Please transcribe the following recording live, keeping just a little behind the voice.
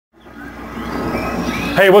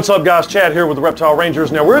Hey, what's up guys? Chad here with the Reptile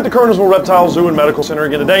Rangers. Now we're at the Kernersville Reptile Zoo and Medical Center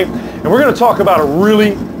again today, and we're going to talk about a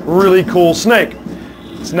really cool snake.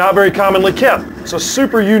 It's not very commonly kept. It's a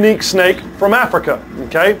super unique snake from Africa,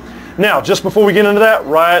 okay? Now, just before we get into that,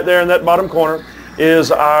 right there in that bottom corner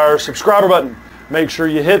is our subscriber button. Make sure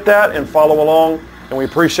you hit that and follow along, and we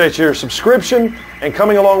appreciate your subscription and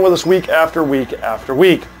coming along with us week after week after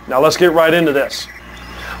week. Now let's get right into this.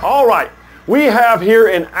 All right, we have here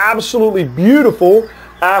an absolutely beautiful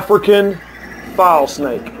African file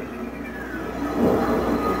snake.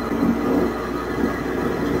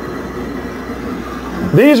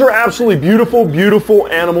 These are absolutely beautiful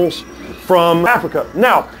animals from Africa.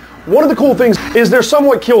 Now, one of the cool things is they're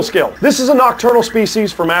somewhat kill scale. This is a nocturnal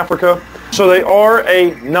species from Africa, so they are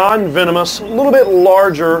a non-venomous, a little bit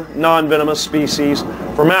larger non-venomous species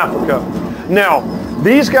from Africa. Now,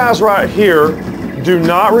 these guys right here do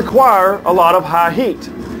not require a lot of high heat.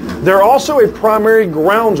 They're also a primary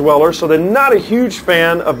ground dweller, so they're not a huge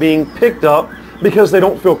fan of being picked up because they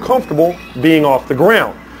don't feel comfortable being off the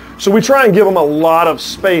ground. So we try and give them a lot of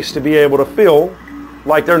space to be able to feel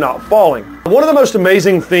like they're not falling. One of the most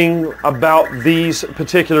amazing things about these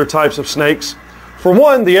particular types of snakes, for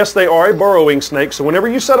one, yes, they are a burrowing snake, so whenever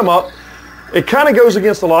you set them up, it kind of goes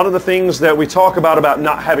against a lot of the things that we talk about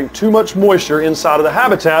not having too much moisture inside of the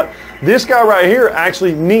habitat. This guy right here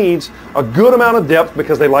actually needs a good amount of depth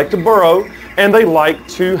because they like to burrow and they like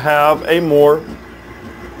to have a more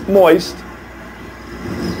moist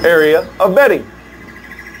area of bedding.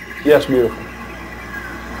 Yes, beautiful.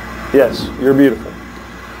 Yes, you're beautiful.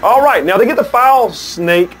 All right, now they get the fowl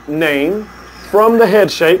snake name from the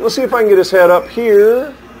head shape. Let's see if I can get his head up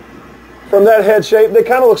here. From that head shape, that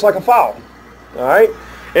kind of looks like a fowl. All right.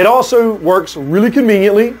 It also works really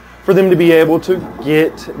conveniently for them to be able to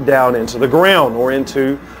get down into the ground or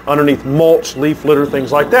into underneath mulch, leaf litter,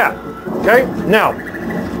 things like that. Okay. Now,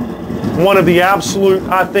 one of the absolute,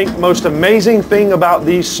 I think, most amazing thing about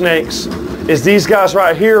these snakes is these guys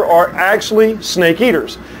right here are actually snake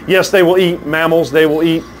eaters. Yes, they will eat mammals. They will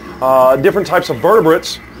eat different types of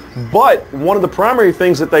vertebrates. But one of the primary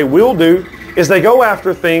things that they will do is they go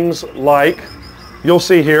after things like, you'll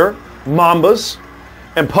see here, mambas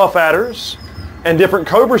and puff adders and different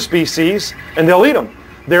cobra species, and they'll eat them.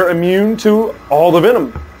 They're immune to all the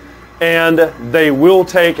venom, and they will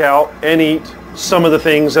take out and eat some of the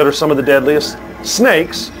things that are some of the deadliest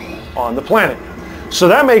snakes on the planet. So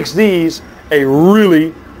that makes these a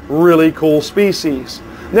really cool species.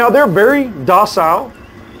 Now they're very docile,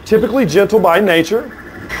 typically gentle by nature.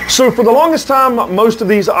 So for the longest time, most of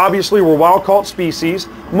these obviously were wild-caught species.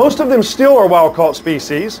 Most of them still are wild-caught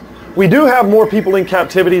species. We do have more people in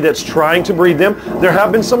captivity that's trying to breed them. There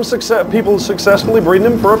have been some people successfully breeding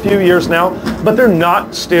them for a few years now, but they're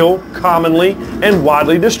not still commonly and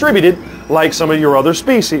widely distributed like some of your other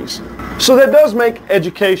species. So that does make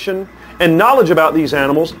education and knowledge about these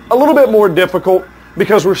animals a little bit more difficult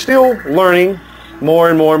because we're still learning more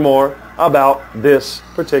and more about this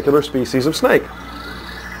particular species of snake.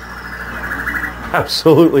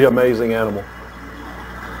 Absolutely amazing animal.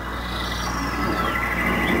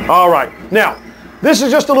 All right, now this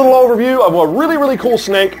is just a little overview of a really cool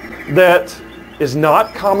snake that is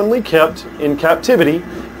not commonly kept in captivity.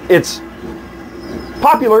 It's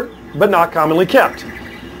popular but not commonly kept.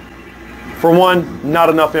 For one, not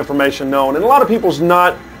enough information known, and a lot of people's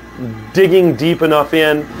not digging deep enough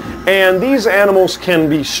in, and these animals can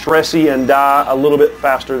be stressy and die a little bit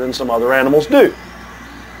faster than some other animals do.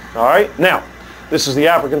 All right, now this is the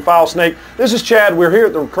African file snake. This is Chad. We're here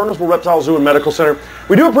at the Kernersville Reptile Zoo and Medical Center.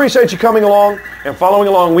 We do appreciate you coming along and following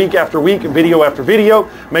along week after week, video after video.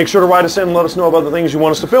 Make sure to write us in and let us know about the things you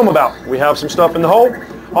want us to film about. We have some stuff in the hole.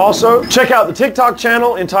 Also, check out the TikTok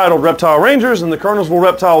channel entitled Reptile Rangers and the Kernersville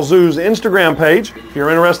Reptile Zoo's Instagram page. If you're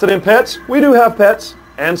interested in pets, we do have pets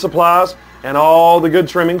and supplies and all the good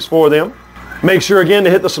trimmings for them. Make sure again to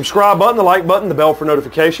hit the subscribe button, the like button, the bell for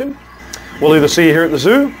notification. We'll either see you here at the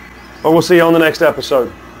zoo or we'll see you on the next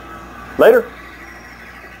episode. Later.